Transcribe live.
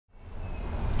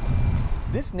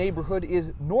This neighborhood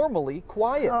is normally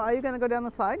quiet. Oh, are you going to go down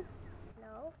the slide?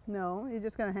 No. No, you're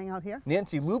just going to hang out here?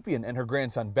 Nancy Lupian and her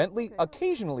grandson Bentley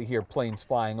occasionally hear planes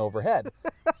flying overhead.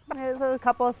 There's a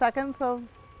couple of seconds of,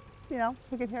 you know,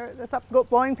 we can hear it. It's up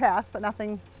going past, but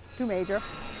nothing too major.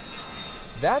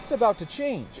 That's about to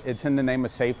change. It's in the name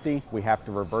of safety. We have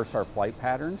to reverse our flight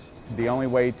patterns. The only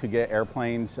way to get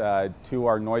airplanes to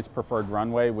our noise preferred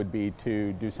runway would be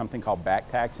to do something called back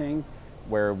taxiing,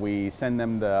 where we send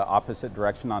them the opposite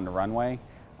direction on the runway.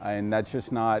 And that's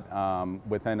just not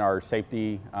within our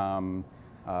safety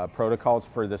protocols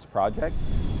for this project.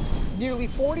 Nearly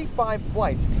 45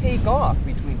 flights take off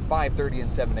between 5:30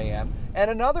 and 7 a.m.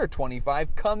 and another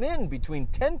 25 come in between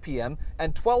 10 p.m.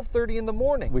 and 12:30 in the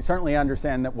morning. We certainly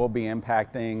understand that we'll be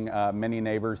impacting many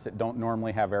neighbors that don't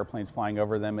normally have airplanes flying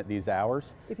over them at these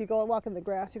hours. If you go and walk in the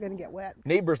grass, you're going to get wet.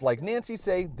 Neighbors like Nancy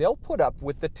say they'll put up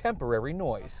with the temporary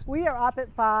noise. We are up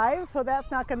at 5, so that's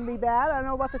not going to be bad. I don't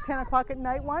know about the 10 o'clock at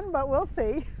night one, but we'll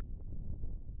see.